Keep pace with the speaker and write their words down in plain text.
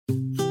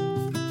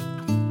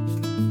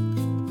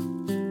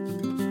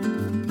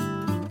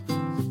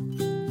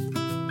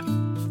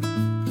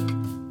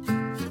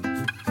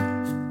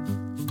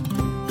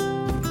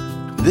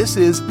This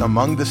is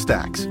Among the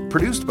Stacks,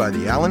 produced by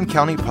the Allen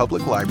County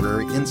Public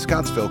Library in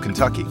Scottsville,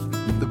 Kentucky,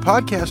 the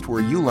podcast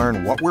where you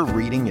learn what we're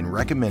reading and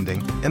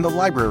recommending in the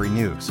library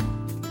news.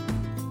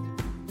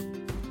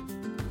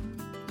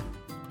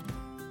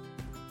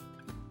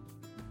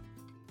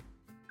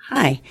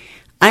 Hi,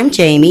 I'm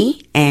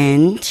Jamie,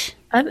 and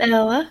I'm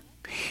Ella,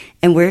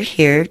 and we're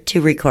here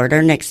to record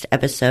our next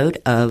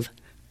episode of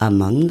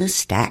Among the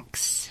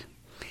Stacks.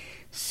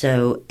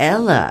 So,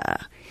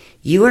 Ella,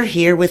 you are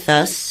here with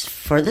us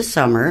for the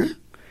summer,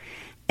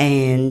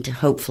 and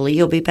hopefully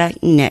you'll be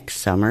back next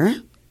summer.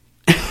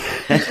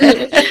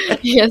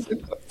 Yes,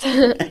 of course.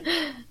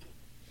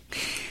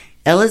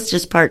 Ella's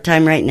just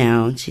part-time right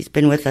now. She's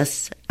been with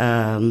us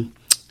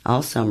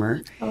all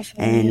summer,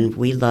 and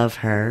we love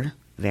her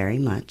very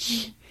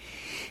much.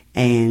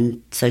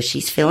 And so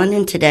she's filling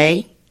in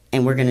today,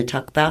 and we're going to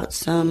talk about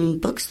some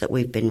books that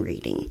we've been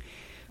reading.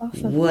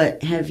 Awesome.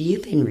 What have you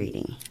been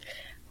reading?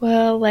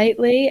 Well,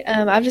 lately,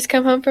 I've just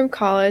come home from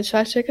college, so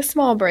I took a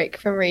small break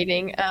from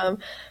reading.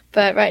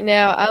 But right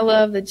now, I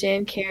love the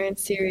Jan Karon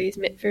series,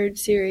 Mitford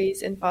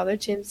series, and Father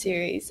Tim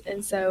series.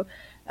 And so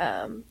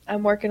I'm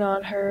working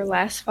on her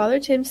last Father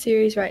Tim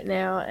series right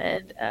now,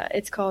 and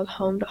it's called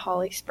Home to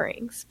Holly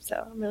Springs.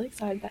 So I'm really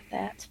excited about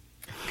that.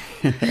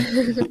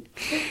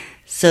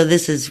 So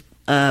this is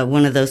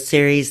one of those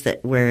series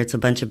where it's a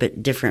bunch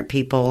of different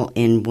people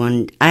in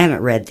one. I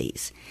haven't read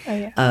these,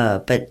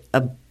 but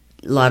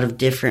a lot of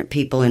different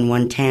people in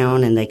one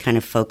town, and they kind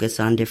of focus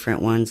on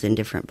different ones in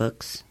different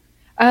books.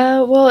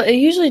 Well, it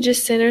usually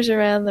just centers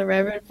around the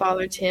Reverend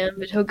Father Tim,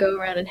 but he'll go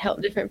around and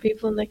help different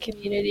people in the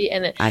community,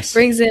 and it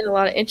brings in a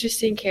lot of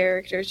interesting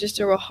characters.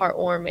 Just a real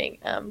heartwarming,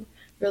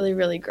 really,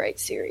 really great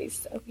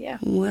series. So yeah.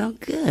 Well,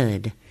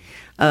 good.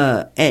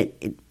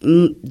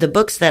 The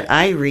books that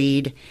I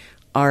read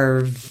are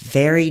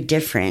very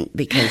different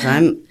because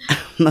I'm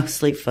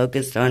mostly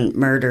focused on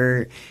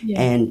murder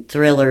and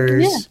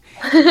thrillers,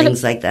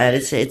 things like that.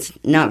 It's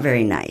not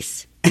very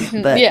nice,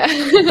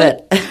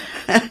 but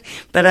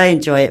but I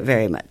enjoy it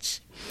very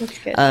much. That's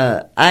good.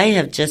 I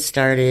have just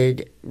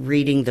started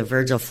reading the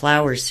Virgil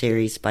Flowers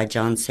series by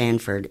John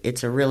Sanford.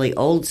 It's a really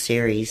old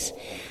series,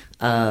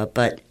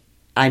 but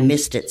I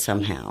missed it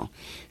somehow.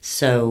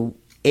 So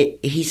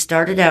he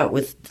started out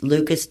with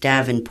Lucas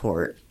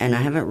Davenport, and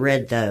I haven't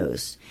read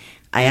those.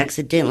 I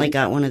accidentally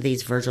got one of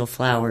these Virgil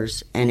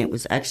Flowers, and it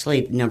was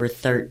actually number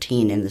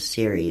 13 in the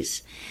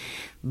series.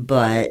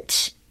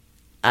 But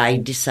I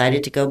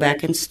decided to go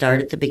back and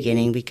start at the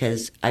beginning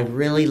because I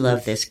really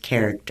love this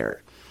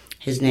character.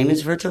 His name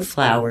is Virgil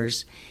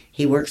Flowers.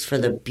 He works for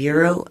the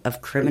Bureau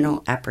of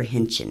Criminal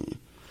Apprehension.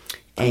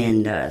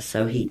 And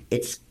so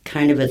it's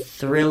kind of a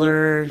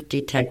thriller,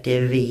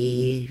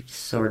 detective-y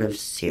sort of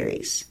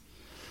series.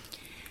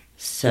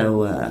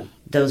 So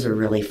those are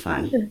really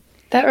fun.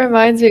 That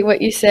reminds me of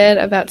what you said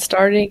about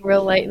starting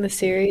real late in the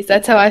series.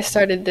 That's how I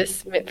started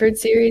this Mitford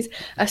series.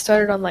 I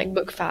started on like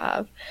book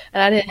 5,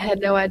 and I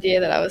had no idea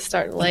that I was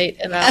starting late.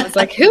 And I was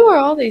like, who are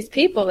all these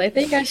people? They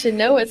think I should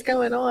know what's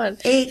going on.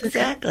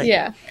 Exactly.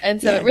 Yeah.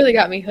 And so it really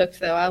got me hooked,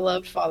 though. I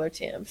loved Father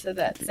Tim. So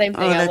that same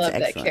thing, I love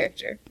that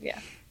character. Yeah.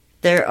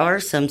 There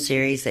are some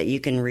series that you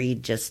can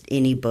read just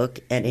any book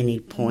at any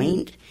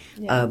point.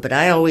 But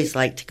I always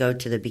like to go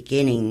to the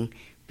beginning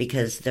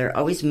because they're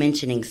always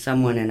mentioning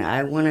someone, and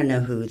I want to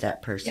know who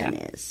that person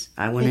is.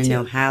 I want to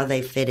know how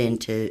they fit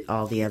into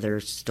all the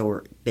other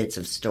bits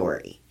of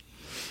story.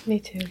 Me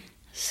too.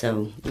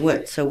 So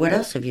what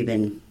else have you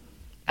been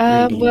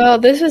reading? Well,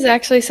 this was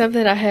actually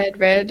something I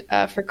had read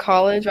for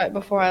college right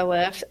before I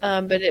left,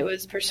 but it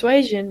was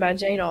Persuasion by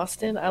Jane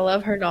Austen. I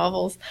love her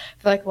novels.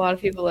 I feel like a lot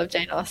of people love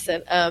Jane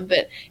Austen,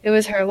 but it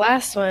was her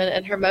last one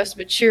and her most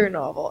mature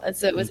novel, and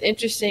so it was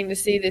interesting to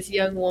see this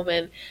young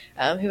woman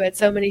who had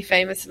so many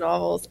famous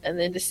novels, and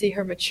then to see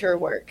her mature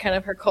work, kind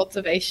of her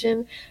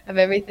cultivation of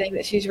everything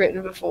that she's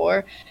written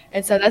before.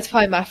 And so that's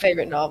probably my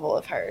favorite novel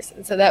of hers.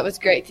 And so that was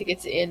great to get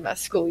to end my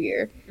school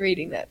year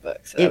reading that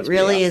book. So it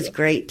really is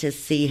great to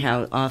see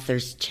how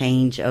authors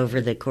change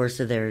over the course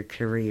of their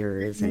career,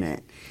 isn't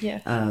it?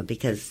 Yeah.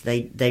 Because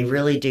they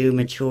really do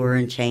mature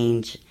and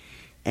change,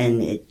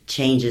 and it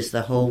changes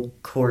the whole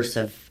course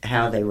of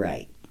how they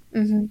write.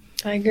 Mm-hmm.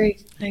 I agree.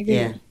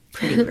 Yeah,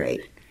 pretty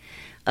great.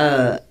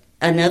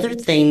 Another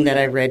thing that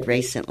I read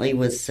recently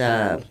was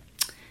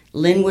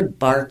Linwood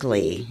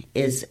Barclay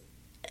is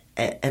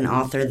an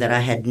author that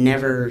I had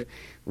never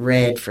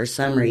read for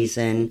some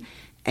reason,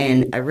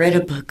 and I read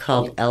a book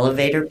called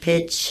Elevator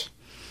Pitch,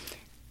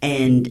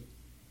 and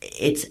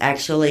it's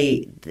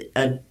actually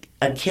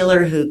a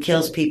killer who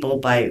kills people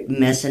by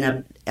messing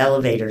up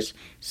elevators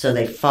so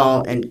they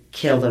fall and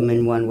kill them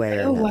in one way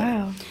or another. Oh,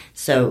 wow.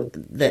 So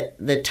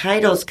the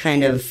titles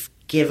kind of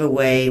give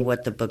away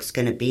what the book's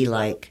going to be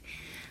like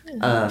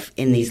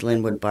in these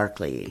Linwood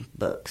Barclay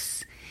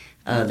books.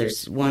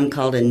 There's one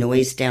called A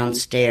Noise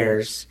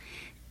Downstairs,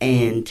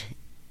 and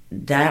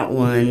that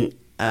one,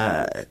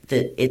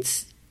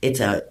 it's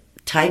a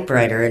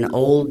typewriter, an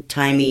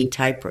old-timey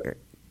typewriter,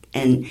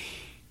 and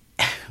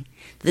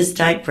this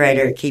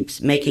typewriter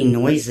keeps making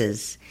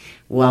noises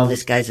while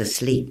this guy's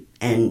asleep,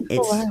 and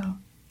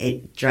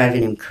it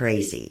driving him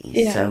crazy.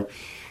 Yeah. So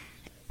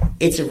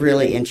it's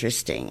really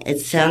interesting. It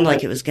sounded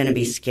like it was going to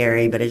be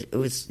scary, but it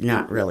was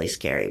not really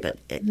scary. But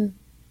it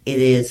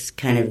is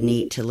kind of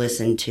neat to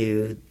listen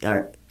to.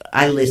 Or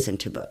I listen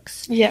to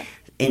books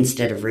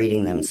instead of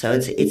reading them. So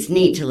it's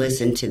neat to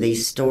listen to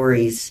these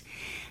stories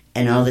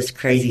and all this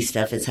crazy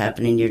stuff is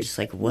happening. You're just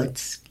like,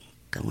 what's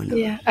going on?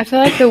 Yeah, I feel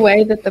like the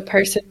way that the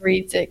person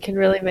reads it can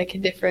really make a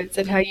difference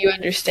in how you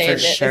understand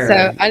For it. sure.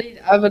 So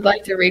I would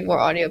like to read more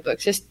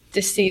audiobooks just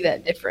to see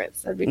that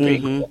difference. That'd be pretty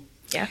cool.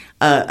 Yeah.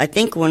 I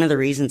think one of the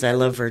reasons I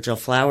love Virgil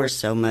Flowers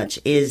so much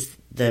is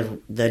the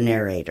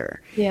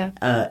narrator.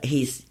 Yeah.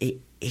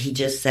 He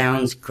just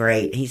sounds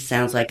great. He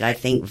sounds like I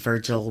think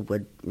Virgil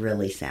would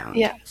really sound.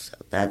 Yeah. So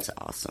that's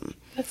awesome.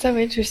 That's so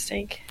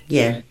interesting.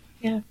 Yeah.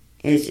 Yeah.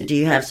 Do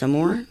you have some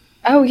more?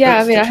 Oh yeah,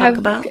 books I mean, to I talk have.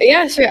 about?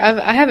 Yeah, sure.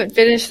 I haven't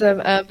finished them,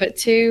 but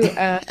two.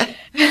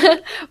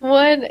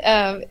 One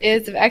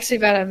is actually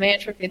about a man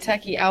from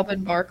Kentucky,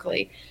 Alvin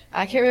Barkley.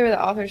 I can't remember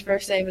the author's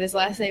first name, but his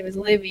last name is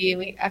Libby,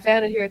 and I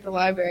found it here at the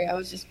library. I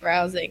was just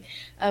browsing,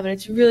 and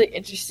it's really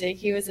interesting.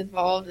 He was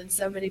involved in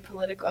so many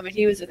political. I mean,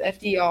 he was with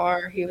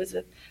FDR. He was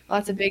with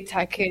lots of big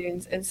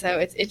tycoons, and so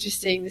it's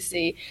interesting to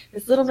see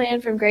this little man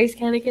from Grace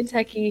County,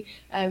 Kentucky,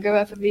 grow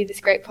up and be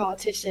this great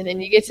politician,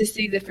 and you get to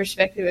see the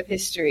perspective of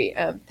history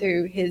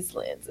through his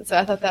lens. And so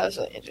I thought that was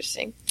really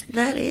interesting.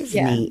 That is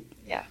Yeah. neat.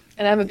 Yeah,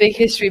 and I'm a big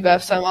history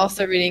buff, so I'm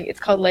also reading. It's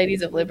called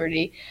Ladies of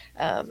Liberty,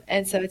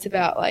 and so it's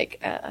about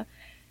like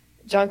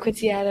John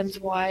Quincy Adams'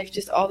 wife,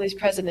 just all these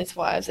presidents'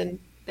 wives, and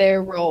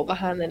their role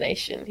behind the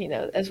nation. You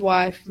know, as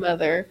wife,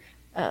 mother,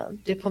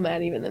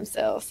 diplomat, even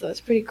themselves. So it's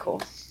pretty cool.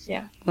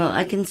 Yeah. Well,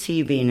 I can see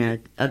you being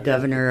a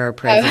governor or a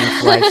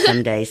president's wife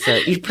someday, so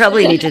you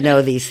probably need to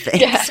know these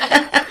things.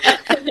 Yeah.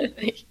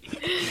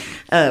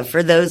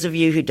 For those of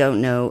you who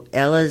don't know,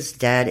 Ella's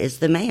dad is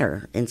the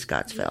mayor in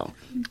Scottsville,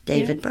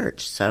 David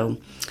Birch. So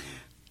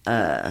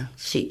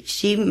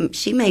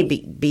she may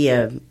be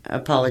a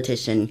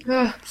politician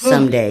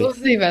someday. We'll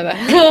see about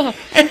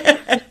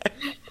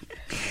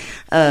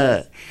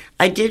that.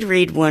 I did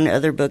read one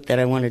other book that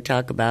I want to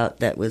talk about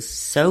that was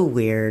so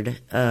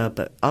weird,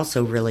 but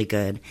also really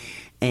good.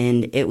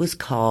 And it was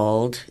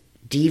called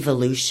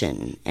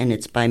Devolution, and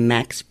it's by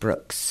Max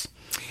Brooks.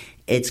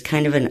 It's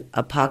kind of an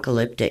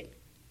apocalyptic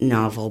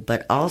novel,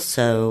 but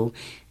also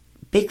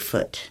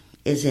Bigfoot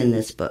is in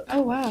this book.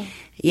 Oh, wow.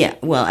 Yeah,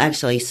 well,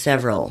 actually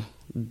several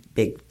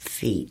big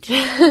feet.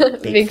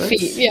 Big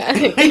feet, yeah.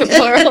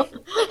 Plural.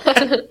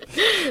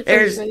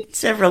 There's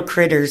several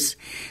critters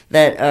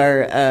that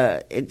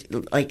are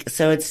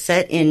so it's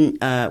set in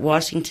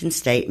Washington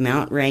State.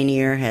 Mount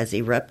Rainier has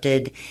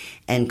erupted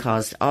and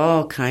caused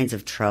all kinds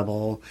of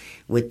trouble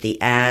with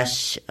the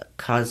ash,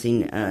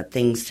 causing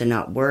things to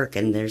not work.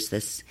 And there's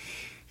this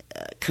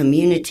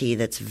community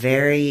that's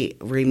very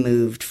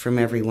removed from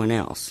everyone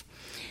else.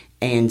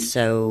 And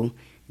so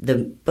the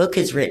book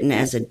is written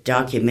as a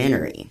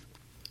documentary.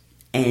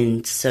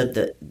 And so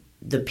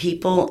the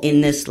people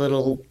in this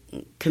little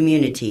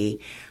community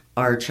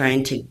are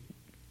trying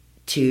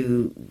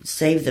to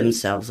save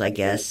themselves, I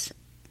guess.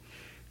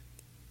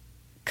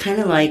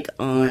 Kind of like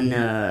on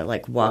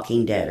like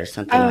Walking Dead or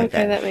something like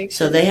that. That makes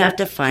so sense. they have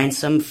to find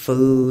some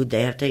food.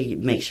 They have to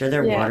make sure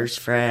their water's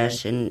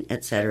fresh, and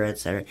et cetera, et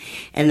cetera.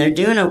 And they're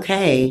doing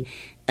okay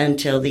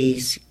until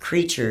these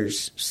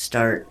creatures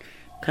start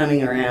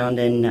coming around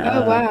and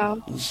oh,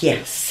 wow.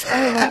 Yes.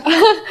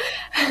 Oh,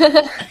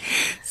 wow.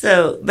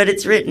 So, but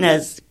it's written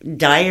as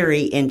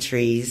diary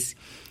entries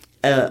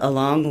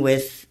along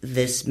with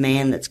this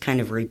man that's kind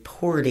of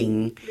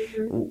reporting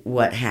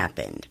what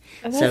happened.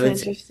 Oh, that's so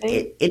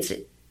interesting.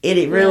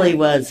 It really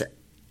was.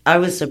 I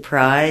was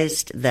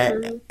surprised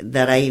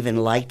that I even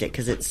liked it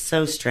because it's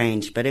so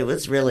strange, but it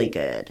was really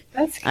good.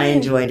 That's good. I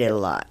enjoyed it a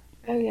lot.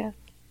 Oh, yeah.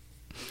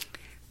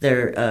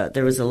 There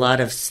was a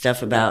lot of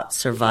stuff about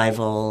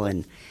survival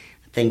and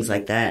things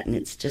like that, and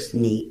it's just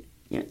neat,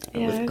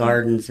 with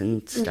gardens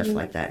and stuff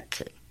like that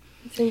too.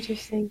 It's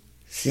interesting.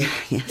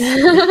 Yes.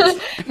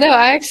 No,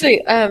 I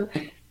actually,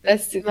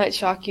 that might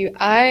shock you.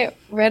 I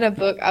read a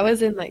book. I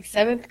was in like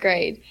 7th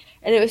grade,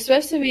 and it was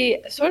supposed to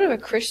be sort of a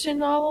Christian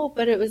novel,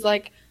 but it was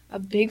like a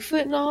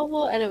Bigfoot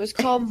novel, and it was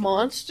called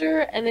Monster,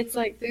 and it's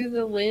like through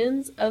the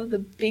lens of the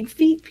Big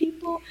Feet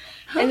people.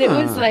 And it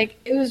was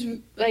like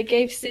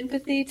gave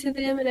sympathy to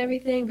them and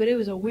everything, but it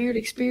was a weird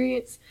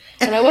experience,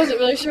 and I wasn't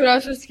really sure what I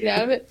was supposed to get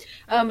out of it.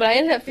 But I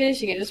ended up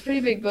finishing it. It was a pretty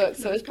big book,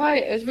 so it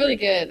was really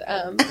good.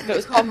 But it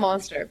was called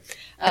Monster,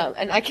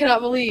 and I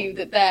cannot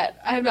believe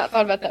that I have not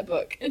thought about that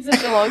book in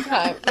such a long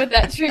time, but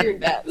that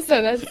triggered that.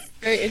 So that's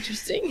very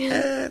interesting.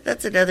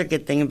 That's another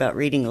good thing about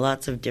reading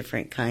lots of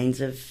different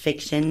kinds of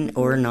fiction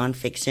or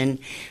nonfiction,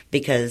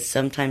 because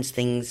sometimes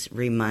things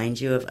remind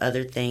you of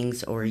other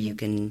things, or you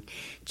can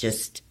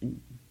just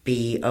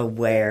be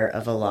aware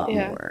of a lot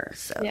more.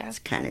 So it's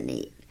kind of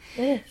neat.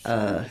 It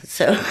is.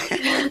 So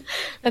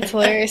That's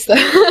hilarious, though.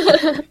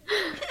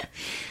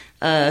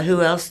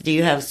 Who else? Do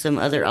you have some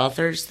other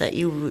authors that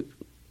you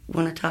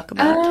want to talk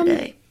about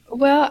today?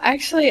 Well,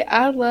 actually,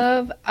 I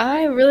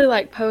really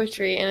like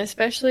poetry, and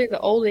especially the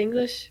Old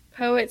English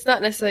poets,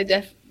 not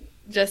necessarily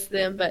just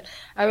them, but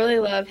I really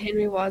love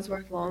Henry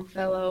Wadsworth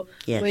Longfellow,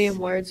 Yes. William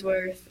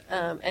Wordsworth,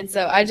 and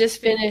so I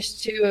just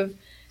finished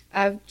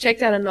I've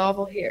checked out a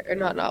novel here, or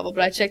not novel,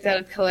 but I checked out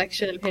a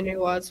collection of Henry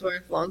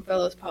Wadsworth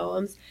Longfellow's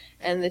poems,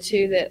 and the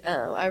two that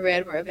I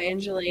read were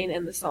Evangeline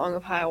and The Song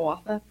of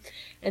Hiawatha.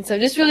 And so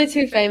just really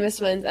two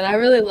famous ones, and I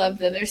really love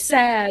them. They're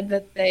sad,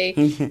 but they,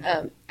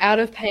 out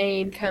of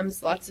pain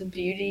comes lots of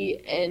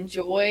beauty and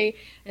joy,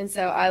 and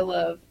so I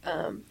love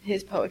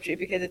his poetry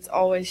because it's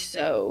always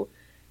so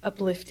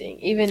uplifting.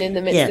 Even in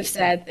the midst of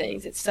sad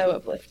things, it's so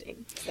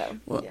uplifting. So,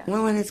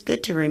 well, and it's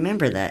good to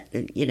remember that,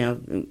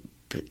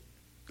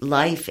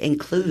 life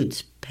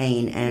includes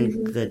pain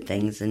and good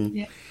things,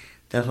 and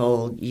the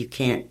whole you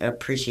can't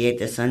appreciate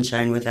the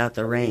sunshine without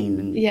the rain,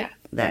 and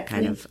that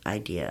kind of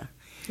idea.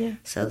 Yeah.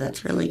 So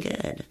that's really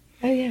good.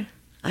 Oh yeah.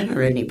 I haven't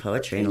read any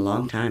poetry in a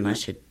long time. I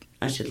should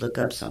look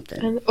up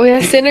something.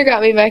 Cinder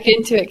got me back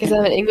into it because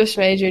I'm an English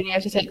major and you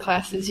have to take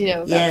classes,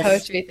 about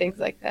poetry, things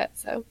like that.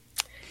 So,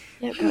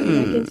 got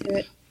me back into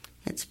it.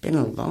 It's been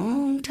a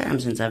long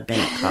time since I've been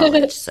at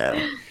college, so.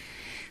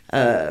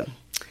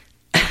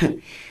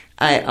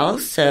 I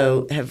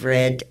also have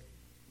read,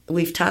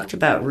 we've talked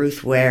about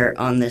Ruth Ware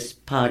on this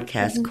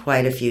podcast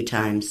quite a few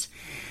times,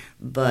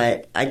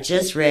 but I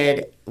just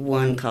read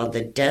one called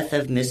The Death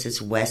of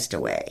Mrs.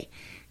 Westaway,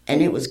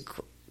 and it was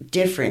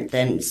different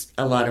than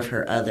a lot of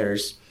her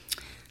others.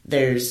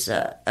 There's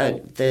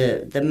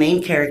the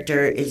main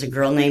character is a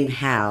girl named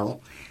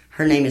Hal.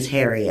 Her name is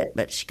Harriet,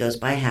 but she goes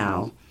by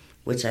Hal,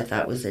 which I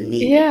thought was a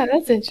neat. Yeah,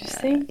 that's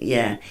interesting.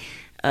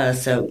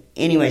 So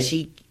anyway,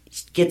 she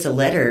gets a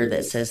letter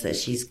that says that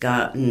she's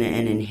gotten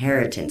an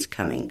inheritance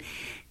coming,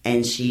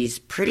 and she's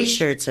pretty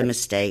sure it's a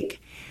mistake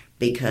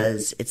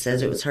because it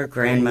says it was her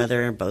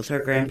grandmother, both her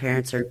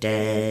grandparents are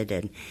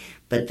dead,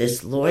 but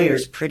this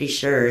lawyer's pretty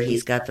sure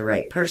he's got the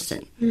right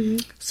person.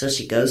 So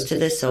she goes to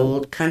this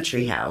old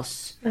country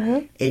house.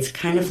 It's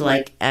kind of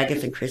like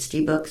Agatha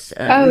Christie books.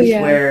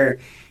 Ruth Ware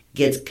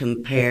gets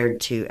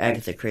compared to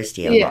Agatha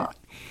Christie a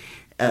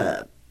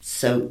lot.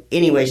 So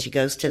anyway, she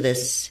goes to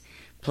this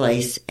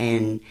place,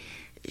 and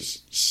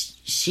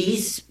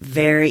she's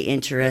very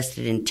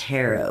interested in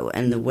tarot,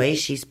 and the way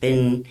she's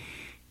been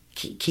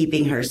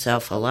keeping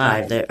herself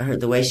alive,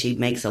 the way she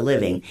makes a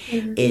living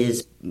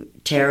is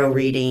tarot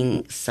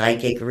reading,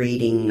 psychic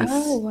readings,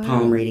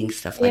 palm reading,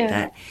 stuff like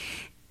that.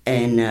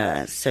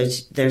 And so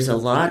there's a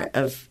lot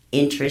of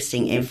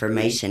interesting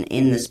information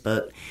in this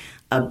book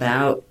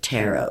about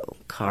tarot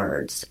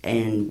cards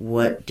and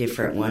what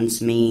different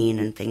ones mean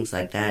and things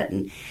like that.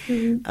 And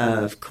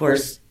of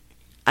course,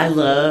 I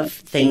love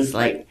things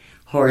like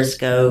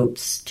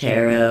horoscopes,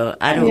 tarot.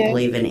 I don't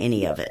believe in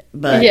any of it,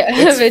 but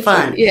it's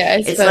fun.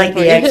 It's fun like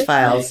the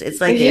X-Files.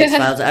 It's like the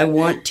X-Files. I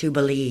want to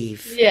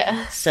believe.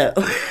 Yeah. So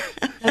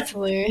that's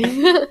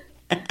hilarious.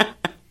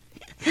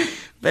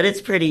 But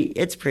it's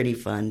pretty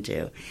fun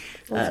too.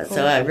 Cool.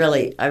 So I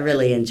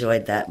really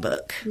enjoyed that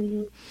book.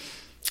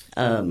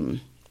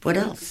 What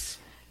else?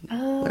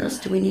 What else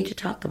do we need to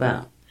talk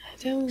about?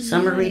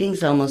 Summer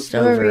reading's almost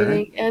over.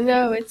 I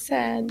know, it's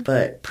sad.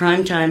 But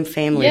primetime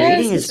family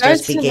reading is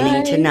just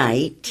beginning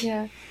tonight.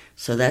 Yeah.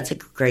 So that's a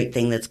great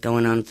thing that's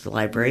going on at the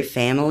library.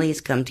 Families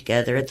come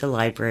together at the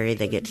library.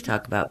 They get to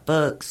talk about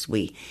books.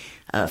 We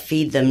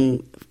feed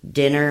them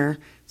dinner,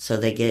 so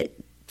they get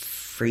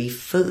free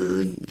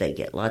food. They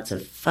get lots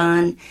of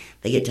fun.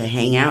 They get to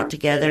hang out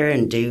together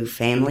and do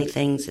family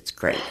things. It's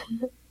great.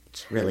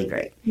 It's really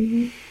great.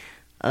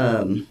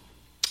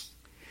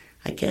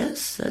 I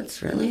guess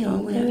that's really all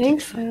we have to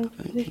talk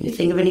about. Can you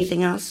think of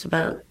anything else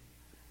about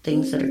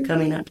things that are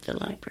coming up at the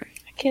library?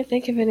 I can't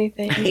think of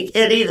anything. I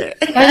can't either.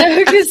 I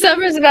know, because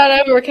summer's about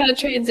over. We're kind of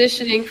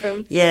transitioning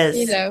from,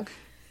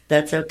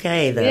 That's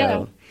okay, though.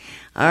 Yeah.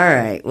 All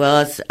right.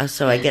 Well,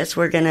 so I guess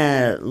we're going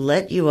to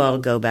let you all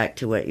go back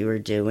to what you were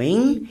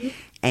doing.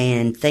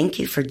 And thank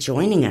you for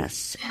joining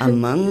us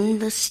Among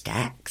the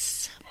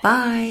Stacks.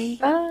 Bye.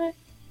 Bye.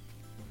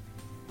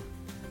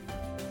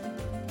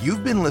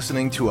 You've been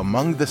listening to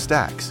Among the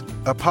Stacks,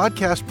 a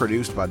podcast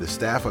produced by the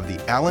staff of the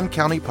Allen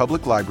County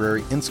Public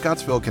Library in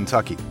Scottsville,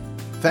 Kentucky.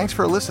 Thanks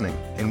for listening,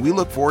 and we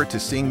look forward to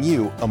seeing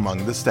you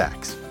among the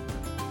stacks.